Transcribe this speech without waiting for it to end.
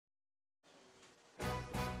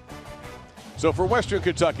So for Western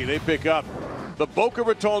Kentucky, they pick up the Boca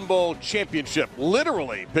Raton Bowl championship,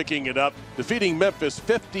 literally picking it up, defeating Memphis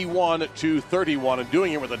 51-31 and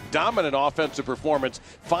doing it with a dominant offensive performance,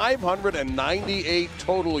 598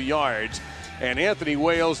 total yards. And Anthony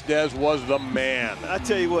Wales, Des, was the man. I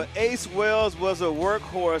tell you what, Ace Wells was a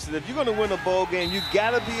workhorse, and if you're going to win a bowl game, you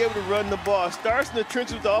got to be able to run the ball. Starts in the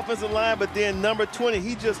trenches with the offensive line, but then number 20,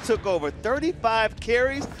 he just took over 35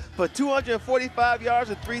 carries for 245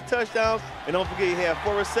 yards and 3 touchdowns. And don't forget, he had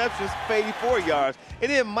 4 receptions for 84 yards.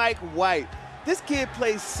 And then Mike White. This kid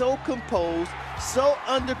plays so composed, so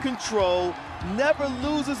under control, never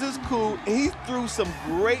loses his cool, and he threw some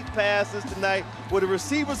great passes tonight where the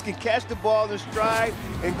receivers can catch the ball in stride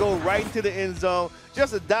and go right into the end zone.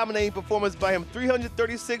 Just a dominating performance by him.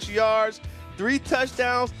 336 yards, 3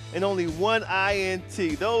 touchdowns, and only 1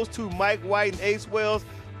 INT. Those two, Mike White and Ace Wells,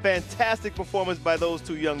 fantastic performance by those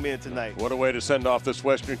 2 young men tonight. What a way to send off this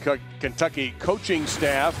Western Kentucky coaching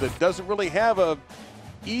staff that doesn't really have a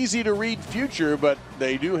easy-to-read future, but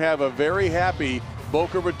they do have a very happy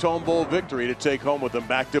Boca Raton Bowl victory to take home with them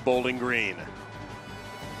back to Bowling Green.